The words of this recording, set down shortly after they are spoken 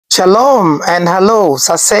Shalom and hello,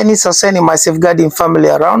 Saseni, my safeguarding family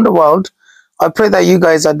around the world. I pray that you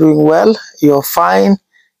guys are doing well, you're fine,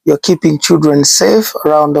 you're keeping children safe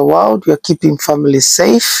around the world, you're keeping families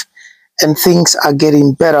safe, and things are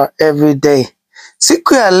getting better every day.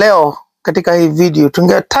 Siku ya leo, katika hii video,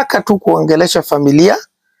 tungetaka tu kuongelesha familia,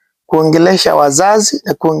 kuongelesha wazazi,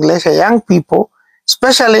 na kuongelesha young people,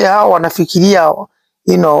 especially hao wanafikiria,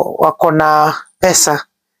 wako na pesa.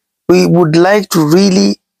 We would like to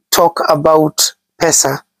really talk about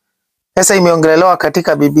pesa. Pesa imeongelelewa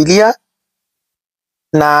katika Biblia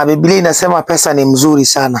na Biblia inasema pesa ni mzuri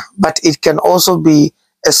sana, but it can also be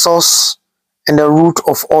a source and a root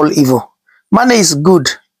of all evil. Money is good.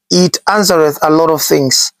 It answereth a lot of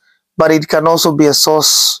things, but it can also be a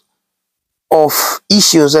source of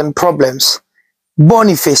issues and problems.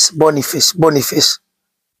 Boniface.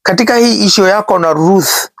 Katika hii issue yako na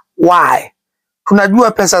Ruth, why?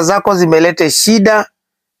 Tunajua pesa zako zimelete shida,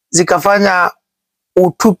 zikafanya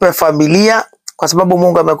utupe familia, kwa sababu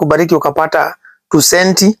Mungu amekubariki ukapata 2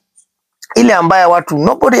 senti. Ile ambaye watu,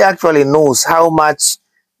 nobody actually knows how much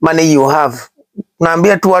money you have.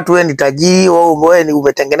 Unaambia tu watu wewe ni tajiri, wewe ni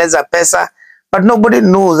umetengeneza pesa, but nobody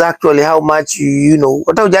knows actually how much you know.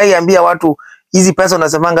 Hata hujaiambia watu hizi pesa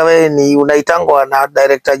unasemanga wewe ni unaitangwa na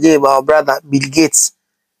Director J, our brother Bill Gates.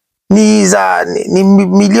 Ni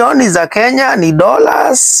milioni za Kenya, ni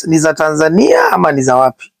dollars, ni za Tanzania, ama ni za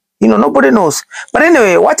wapi? Nobody knows. But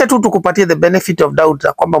anyway, wacha tu tukupatie the benefit of doubt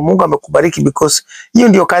kwamba Mungu amekubariki, because hiyo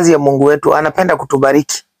ndio kazi ya Mungu wetu, anapenda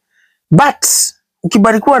kutubariki. But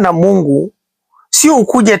ukibarikiwa na Mungu, sio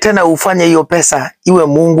ukuje tena ufanye hiyo pesa iwe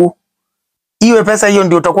Mungu. Iwe pesa hiyo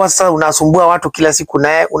ndio utakuwa sasa unasumbua watu kila siku,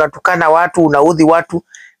 naye unatukana watu, unaudhi watu,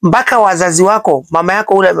 mpaka wazazi wako, mama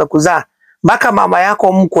yako ule amekuzaa, mpaka mama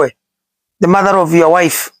yako mkwe, the mother of your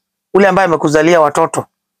wife, ule ambaye amekuzalia watoto.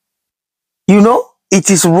 It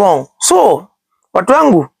is wrong. So, watu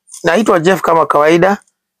wangu, naitwa Jeff kama kawaida,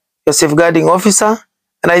 your safeguarding officer,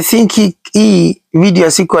 and I think hii video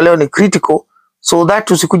ya siku leo ni critical, so that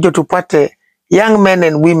tusikuje tupate young men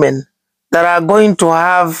and women that are going to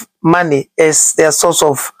have money as their source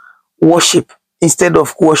of worship instead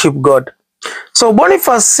of worship God. So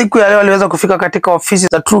Boniface siku ya leo aliweza kufika katika ofisi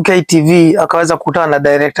za True KTV, akaweza kukutana na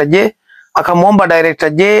Director J, akamwomba Director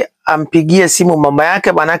J ampigie simu mama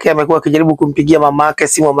yake, manake amekuwa akijaribu kumpigia mama yake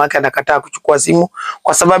simu, mama yake anakataa kuchukua simu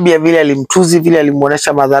kwa sababu ya vile alimtuzi, vile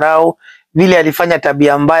alimuonesha madharau, vile alifanya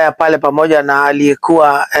tabia mbaya pale pamoja na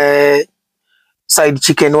aliyekuwa side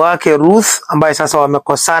chicken wake Ruth, ambaye sasa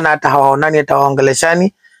wamekosana, hata hawaonani, hata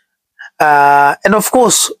hawaongeleshani. And of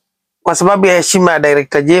course, kwa sababu ya heshima ya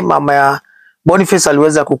Director J, mama ya Boniface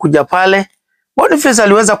aliweza kukuja pale. Boniface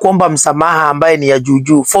aliweza kuomba msamaha ambaye ni ya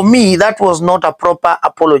juju. For me, that was not a proper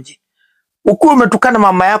apology. Ukiwa umetukana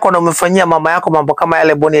mama yako na umefanyia mama yako mambo kama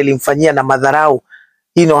yale Boni alimfanyia na madharau,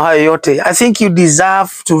 hayo yote, I think you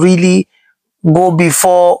deserve to really go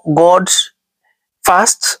before God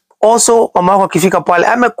first. Also, mama yako akifika pale,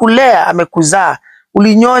 amekulea, amekuzaa,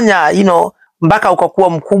 ulinyonya, mpaka ukakuwa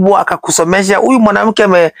mkubwa, akakusomesha. Huyu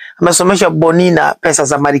mwanamke amesomesha Boni na pesa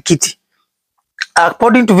za marikiti.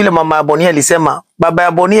 According to vile mama ya Boni alisema, baba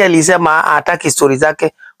ya Boni alisema hataki story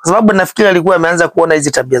zake, kwa sababu nafikiri alikuwa ameanza kuona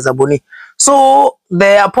hizi tabia za Boni. So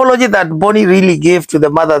the apology that Boni really gave to the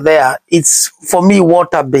mother there, it's for me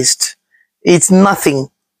water based. It's nothing.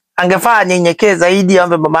 Angefaa nyenyekee zaidi,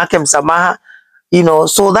 ambe mama yake msamaha,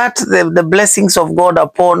 so that the blessings of God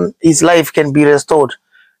upon his life can be restored.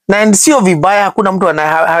 Na sio vibaya, hakuna mtu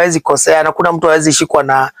hawezi kosea, na hakuna mtu hawezi shikwa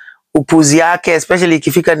na upuzi yake, especially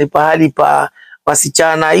ikifika ni pahali pa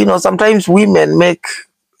wasichana. Sometimes women make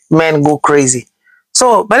men go crazy.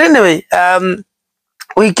 So, but anyway,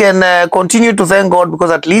 we can continue to thank God,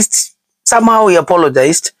 because at least somehow he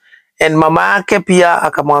apologized. And mama yake pia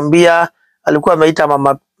akamwambia, alikuwa ameita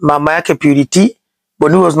mama yake Purity.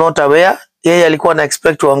 Boni was not aware. Yeye alikuwa na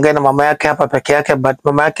expect waongee na mama yake hapa peke yake, but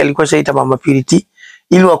mama yake alikuwa shaita mama Purity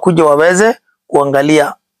ili wakuje waweze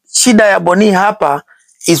kuangalia. Shida ya Boni hapa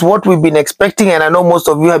is what we've been expecting, and I know most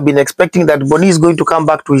of you have been expecting that Boni is going to come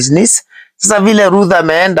back to his niece. Sasa vile Ruth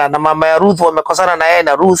ameenda na mama ya Ruth wamekosana na yeye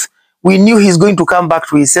na Ruth, we knew he's going to come back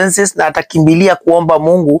to his senses, na atakimbilia kuomba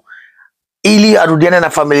Mungu ili arudiane na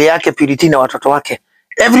familia yake Purity na watoto wake.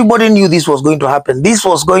 Everybody knew this was going to happen. This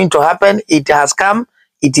was going to happen. It has come.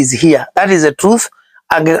 It is here. That is the truth.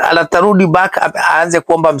 Alatarudi back, aanze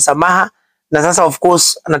kuomba msamaha, na sasa of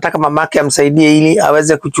course anataka mamake amsaidie ili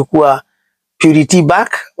aweze kuchukua Purity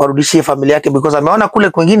back, warudishie familia yake, because ameona kule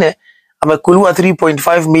kwingine amekuliwa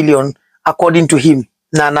 3.5 million according to him,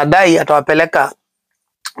 na anadai atawapeleka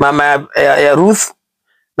mama ya Ruth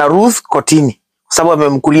na Ruth kotini. sababu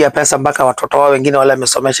amemkulia pesa mpaka watoto wao wengine wale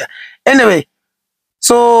amesomesha. Anyway,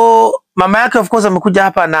 so mama yake of course amekuja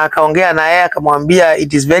hapa na akaongea na yeye akamwambia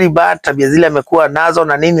it is very bad, tabia zile amekuwa nazo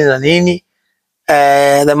na nini na nini.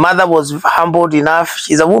 The mother was humbled enough,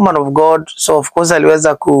 she's a woman of God, so of course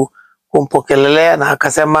aliweza kumpokelelea na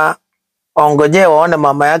akasema waongojee waone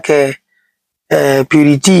mama yake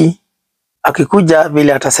Purity akikuja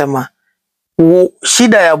vile atasema.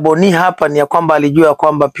 Shida ya Boni hapa ni ya kwamba alijua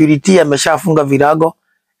kwamba Purity ameshafunga virago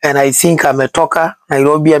and I think ametoka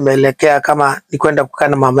Nairobi ameelekea kama ni kwenda kukaa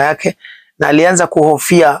na mama yake, na alianza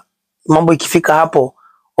kuhofia mambo ikifika hapo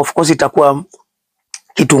of course itakuwa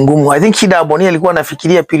kitu ngumu. I think shida ya Boni alikuwa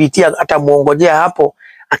anafikiria Purity atamuongojea hapo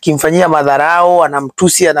akimfanyia madharau,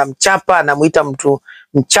 anamtusi, anamchapa, anamuita mtu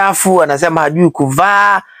mchafu, anasema hajui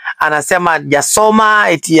kuvaa, anasema hajasoma,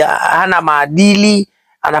 eti hana maadili,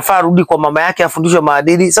 anafaa rudi kwa mama yake afundishwe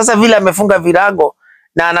maadili. Sasa vile amefunga virago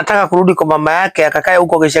na anataka kurudi kwa mama yake akakae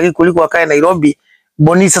huko Geshagi kuliko akae Nairobi,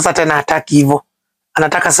 Boni sasa tena hataki hivyo.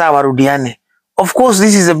 Anataka saa warudiane. Of course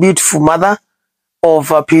this is a beautiful mother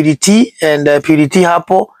of Purity and Purity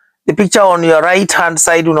hapo. The picture on your right hand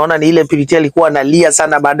side unaona ni ile Purity alikuwa analia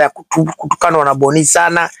sana baada ya kutukanwa na Boni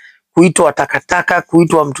sana, kuitwa takataka,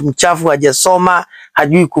 kuitwa mtu mchafu, hajasoma,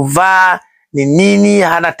 hajui kuvaa, ni nini,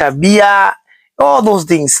 hana tabia, all those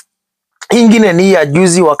things. Ingine ni ya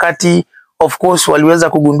juzi wakati of course waliweza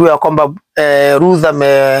kugundua kwamba Ruth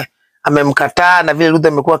amemkataa na vile Ruth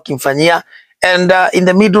amekuwa akimfanyia, and in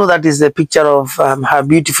the middle that is the picture of her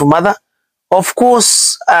beautiful mother. Of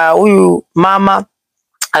course huyu mama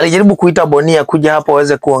alijaribu kuita Boni kuja hapo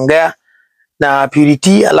aweze kuongea na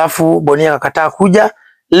Purity, alafu Boni akakataa kuja.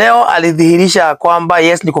 Leo alidhihirisha kwamba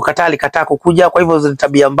yes ni kukataa, alikataa kukuja, kwa hivyo ni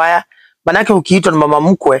tabia mbaya. Manake ukiitwa na mama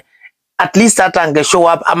mkwe at least hata ange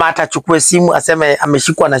show up ama hata achukue simu aseme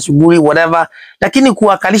ameshikwa na shughuli whatever, lakini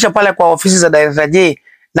kuwakalisha pale kwa ofisi za Director J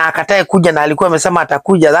na akatae kuja na alikuwa amesema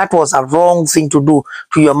atakuja, that was a wrong thing to do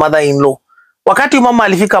to your mother-in-law. Wakati mama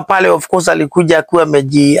alifika pale of course alikuja akiwa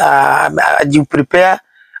prepare.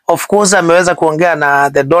 Of course ameweza kuongea na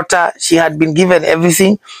the daughter, she had been given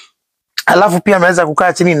everything. Alafu pia ameweza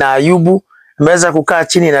kukaa chini na Aibu, ameweza kukaa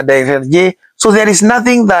chini na Director J. So there is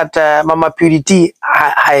nothing that mama Purity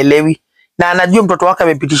haelewi, na anajua mtoto wake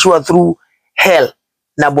amepitishiwa through hell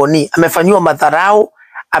na Boni, amefanywa madharau,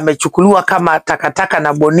 amechukuliwa kama takataka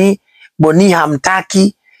na Boni. Boni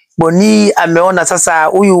hamtaki. Boni ameona sasa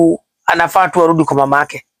huyu anafaa tu arudi kwa mama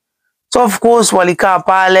yake. So of course walikaa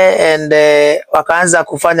pale and wakaanza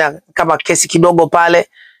kufanya kama kesi kidogo pale,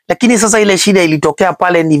 lakini sasa ile shida ilitokea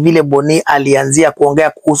pale ni vile Boni alianzia kuongea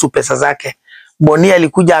kuhusu pesa zake. Boni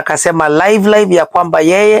alikuja akasema live ya kwamba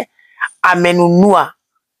yeye amenunua,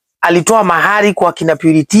 alitoa mahari kwa kina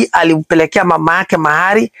Purity, alimpelekea mama yake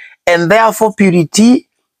mahari and therefore Purity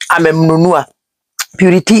amemnunua.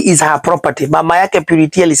 Purity is her property. Mama yake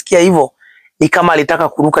Purity alisikia hivyo ni kama alitaka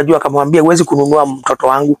kuruka juu, akamwambia huwezi kununua mtoto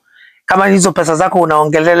wangu. Kama hizo pesa zako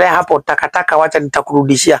unaongelelea hapo takataka, wacha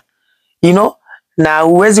nitakurudishia. You know, na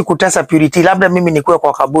huwezi kutesa Purity, labda mimi nikuwe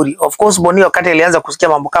kwa kaburi. Of course Boni wakati alianza kusikia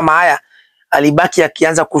mambo kama haya alibaki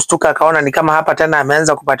akianza kustuka, akaona ni kama hapa tena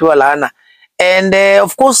ameanza kupatiwa laana. And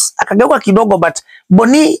of course akageuka kidogo, but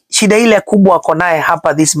Boni shida ile kubwa ako naye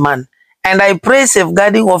hapa this man. And I pray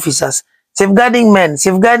safeguarding officers, safeguarding men,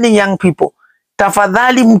 safeguarding young people.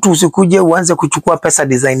 Tafadhali mtu usikuje uanze kuchukua pesa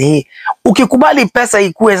design hii. Ukikubali pesa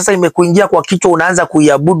ikue sasa imekuingia kwa kichwa unaanza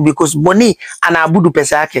kuiabudu, because Boni anaabudu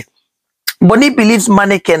pesa yake. Boni believes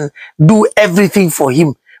money can do everything for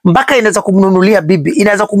him. Mpaka inaweza kumnunulia bibi,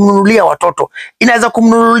 inaweza kumnunulia watoto, inaweza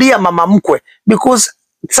kumnunulia mama mkwe, because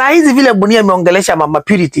saa hizi vile Boni ameongelesha mama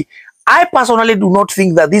Purity, I personally do not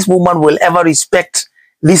think that this woman will ever respect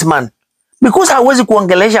this man, because hawezi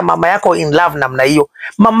kuongelesha mama yako in love namna hiyo.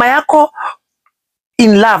 Mama yako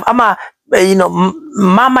in love ama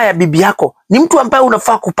mama ya bibi yako ni mtu ambaye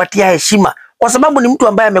unafaa kupatia heshima, kwa sababu ni mtu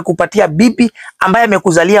ambaye amekupatia bibi, ambaye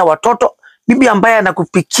amekuzalia watoto, bibi ambaye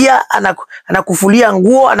anakupikia, anakufulia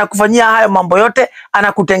nguo, anakufanyia hayo mambo yote,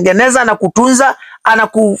 anakutengeneza, anakutunza,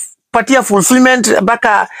 anakupatia fulfillment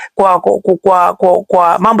mpaka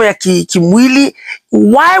kwa mambo ya kimwili.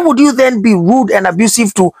 Why would you then be rude and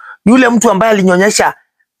abusive to yule mtu ambaye alinyonyesha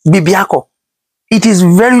bibi yako? It is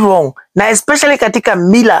very wrong, na especially katika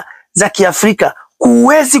mila za Kiafrika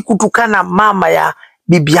huwezi kutukana mama ya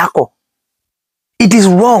bibi yako. It is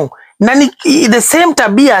wrong. Na ni the same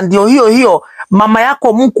tabia ndio hiyo mama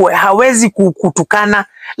yako mkwe hawezi kutukana.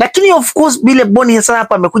 Lakini of course bile Boni sasa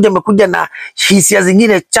hapa amekuja na hisia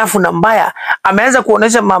zingine chafu na mbaya. Ameanza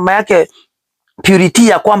kuonesha mama yake Purity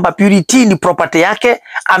ya kwamba Purity ni property yake,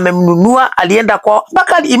 amemnunua, alienda kwa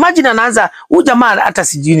mpaka. Imagine anaanza huyu jamaa hata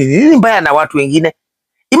sijui nini mbaya na watu wengine.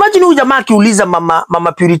 Imagine huyu jamaa akiuliza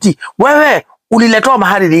mama Purity, wewe uliletoa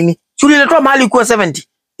mahari lini? Si uliletoa mahari kwa 70,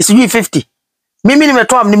 sijui 50. Mimi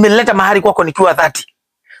nimeleta mahari kwako nikiwa 30.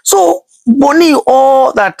 So Boni,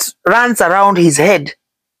 all that runs around his head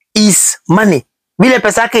is money. Vile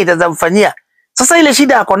pesa yake itazamfanyia. Sasa ile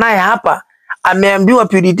shida yako naye hapa, ameambiwa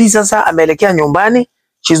Purity sasa ameelekea nyumbani,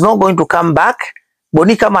 she's not going to come back.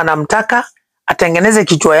 Boni kama anamtaka atengeneze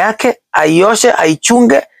kichwa yake, aioshe,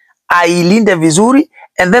 aichunge, ailinde vizuri,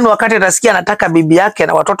 and then wakati atasikia anataka bibi yake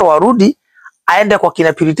na watoto warudi, aende kwa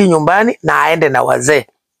kina Purity nyumbani na aende na wazee.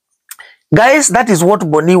 Guys, that is what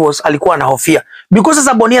Boni alikuwa anahofia. Because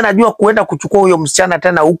sasa Boni anajua kuenda kuchukua huyo msichana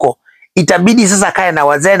tena huko, itabidi sasa kae na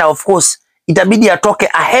wazee, na of course itabidi atoke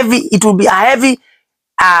it will be a heavy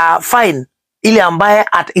fine ile ambaye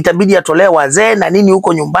itabidi atolee wazee na nini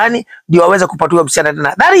huko nyumbani ndio aweze kupatiwa msichana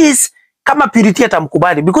tena. That is kama Purity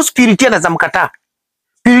atamkubali, because Purity anaweza mkataa.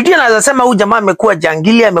 Purity anaweza sema huyu jamaa amekuwa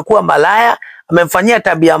jangili, amekuwa malaya, amemfanyia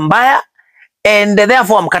tabia mbaya, and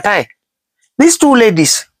therefore amkatae. These two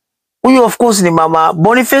ladies, huyu of course ni mama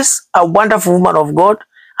Boniface, a wonderful woman of God,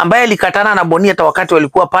 ambaye alikatana na Boni hata wakati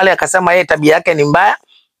walikuwa pale, akasema yeye tabia yake ni mbaya.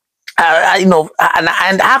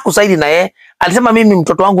 And hakusaidi na yeye, alisema mimi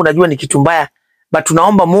mtoto wangu najua ni kitu mbaya, but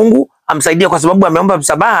tunaomba Mungu amsaidie kwa sababu ameomba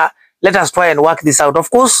msamaha. Let us try and work this out. Of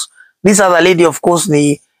course this other lady of course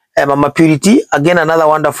ni mama Purity, again another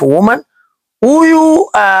wonderful woman. Huyu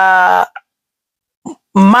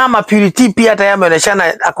mama Purity pia hata yeye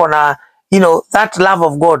ameoneshana akona that love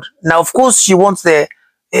of God. Now of course she wants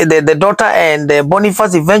the daughter and the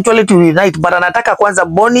Boniface eventually to reunite, but anataka kwanza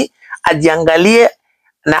Boni ajiangalie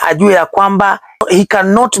na ajue ya kwamba he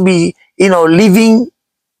cannot be living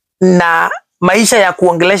na maisha ya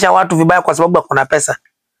kuongelesha watu vibaya kwa sababu akona pesa.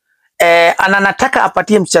 Anataka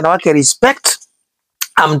apatie msichana wake respect,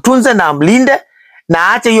 amtunze na amlinde na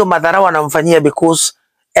aache hiyo madharau anamfanyia, because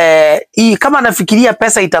kama anafikiria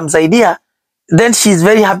pesa itamsaidia, then she is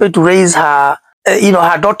very happy to raise her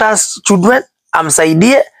her daughter's children,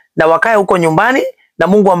 amsaidie na wakae huko nyumbani na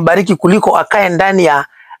Mungu ambariki, kuliko akae ndani ya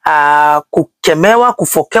kukemewa,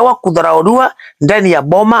 kufokewa, kudharauliwa ndani ya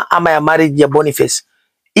boma ama ya marriage ya Boniface.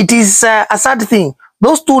 It is a sad thing.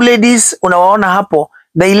 Those two ladies unawaona hapo,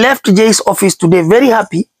 they left Jay's office today very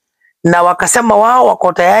happy, na wakasema wao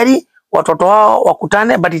wako tayari watoto wao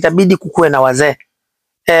wakutane, but itabidi kukue na wazee.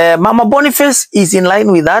 Mama Boniface is in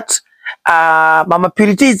line with that. Mama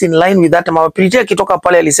Purity is in line with that. Mama Purity akitoka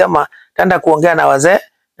pale alisema taenda kuongea na wazee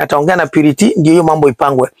na taongea na Purity ndio hiyo mambo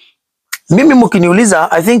ipangwe. Mimi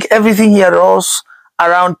mkiniuliza, I think everything here rolls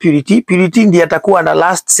around Purity. Purity ndiye atakuwa na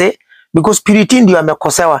last say, because Purity ndio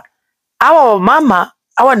amekosewa. Hawa mama,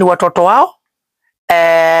 hawa ni watoto wao,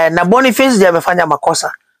 na Boniface ndiye amefanya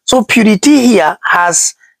makosa. So Purity here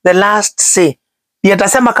has the last say. Ndiye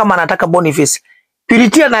atasema kama anataka Boniface.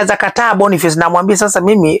 Purity anaweza kataa Boniface na mwambie sasa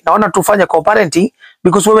mimi naona tufanye co-parenting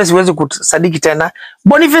because wewe siwezi kusadiki tena.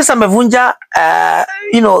 Boniface amevunja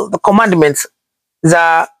the commandments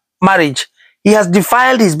za marriage. He has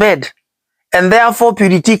defiled his bed, and therefore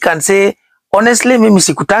Purity can say honestly mimi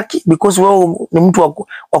sikutaki, because wewe ni mtu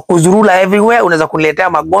wa kuzurula everywhere, unaweza kuniletea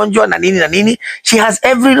magonjwa na nini na nini. She has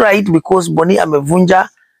every right, because Boni amevunja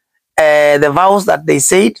the vows that they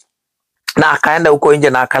said, na akaenda huko nje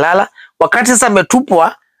na akalala. Wakati sasa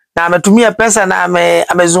ametupwa na ametumia pesa na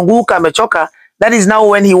amezunguka amechoka, that is now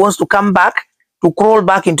when he wants to come back, to crawl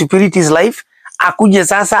back into Purity's life, akuje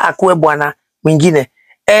sasa akuwe bwana mwingine.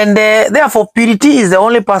 And therefore Purity is the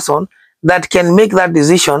only person that can make that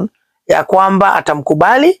decision ya kwamba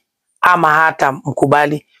atamkubali ama hata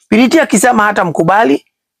mkubali. Purity akisema hata mkubali,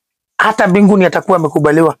 hata mbinguni atakuwa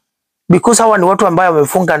amekubaliwa, because hawa ni watu ambao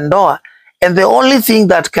wamefunga ndoa, and the only thing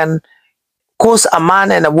that can cause a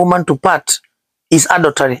man and a woman to part is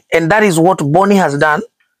adultery, and that is what Boni has done.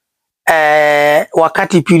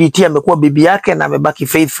 Wakati Purity amekuwa bibi yake na amebaki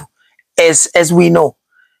faithful, as we know.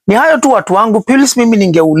 Ni hayo tu watu wangu. Please mimi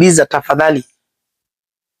ningeuliza tafadhali,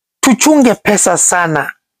 tuchunge pesa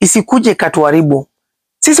sana, isikuje katuharibu.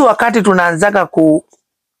 Sisi wakati tunaanzaga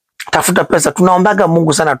kutafuta pesa, tunaombaga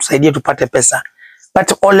Mungu sana tusaidie tupate pesa.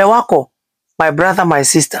 But ole wako, my brother, my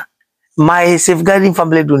sister, my safeguarding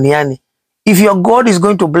family duniani, if your God is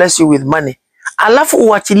going to bless you with money, alafu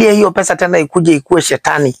uachilie hiyo pesa tena ikuje ikue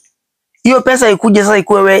shetani. Hiyo pesa ikuje sasa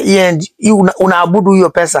ikue wewe unaabudu hiyo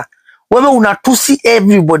pesa. Wewe unatusi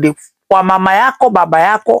everybody, wa mama yako, baba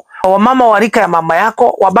yako, wa mama wa rika ya mama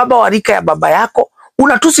yako, wa baba wa rika ya baba yako.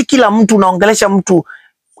 Unatusi kila mtu, unaongelesha mtu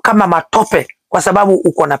kama matope kwa sababu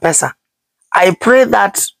uko na pesa. I pray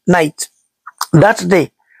that night that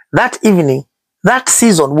day, that evening, that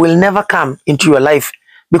season will never come into your life,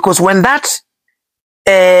 because when that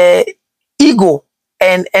ego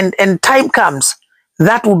and time comes,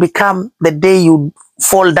 that will become the day you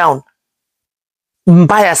fall down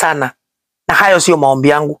mbaya sana. Na hayo sio maombi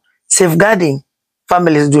yangu. Safeguarding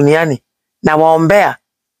families duniani, na waombea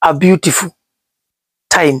a beautiful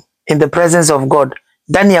time in the presence of God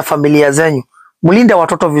ndani ya familia zenyu. Mlinde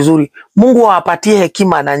watoto vizuri. Mungu awapatie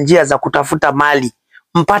hekima na njia za kutafuta mali,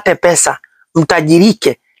 mpate pesa,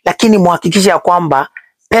 mtajirike, lakini muhakikishe ya kwamba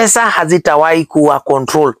pesa hazitawahi kuwa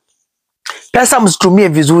control. Pesa msitumie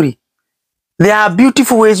vizuri. There are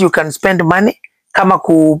beautiful ways you can spend money, kama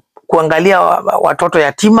kuangalia watoto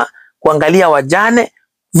yatima, kuangalia wajane,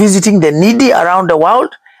 visiting the needy around the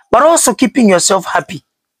world, but also keeping yourself happy.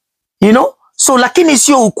 You know? So lakini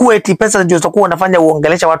sio ukue eti pesa ndio utakuwa unafanya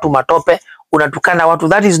uongelesha watu matope, unatukana watu.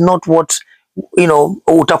 That is not what, you know,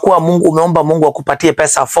 utakuwa umeomba Mungu akupatie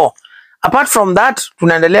pesa for. Apart from that,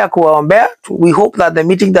 tunaendelea kuwaombea. We hope that the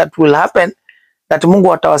meeting that will happen, that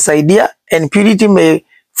Mungu atawasaidia and Purity may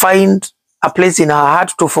find a place in her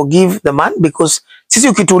heart to forgive the man, because sisi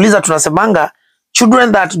ukituuliza tunasemanga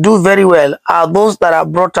children that do very well are those that are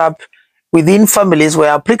brought up within families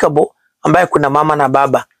where applicable, ambaye kuna mama na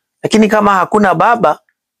baba. Lakini kama hakuna baba,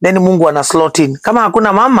 then Mungu ana slot in. Kama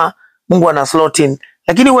hakuna mama, Mungu ana slot in.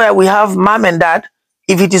 Lakini where we have mom and dad,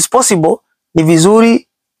 if it is possible, ni vizuri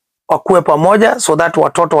wakuwe pamoja so that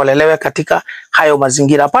watoto walelewe katika hayo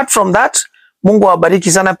mazingira. Apart from that, Mungu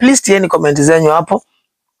awabariki sana. Please tieni comment zenyu hapo.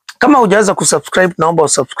 Kama hujaweza kusubscribe, naomba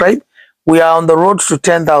usubscribe. We are on the road to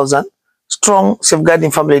 10,000 strong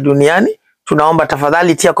safeguarding family duniani. Tunaomba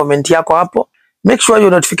tafadhali tia comment yako hapo. Make sure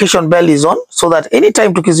your notification bell is on so that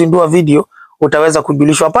anytime tukizindua video utaweza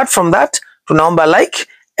kujulishwa. Apart from that, tunaomba like,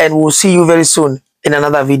 and we'll see you very soon in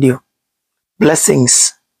another video.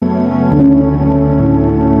 Blessings.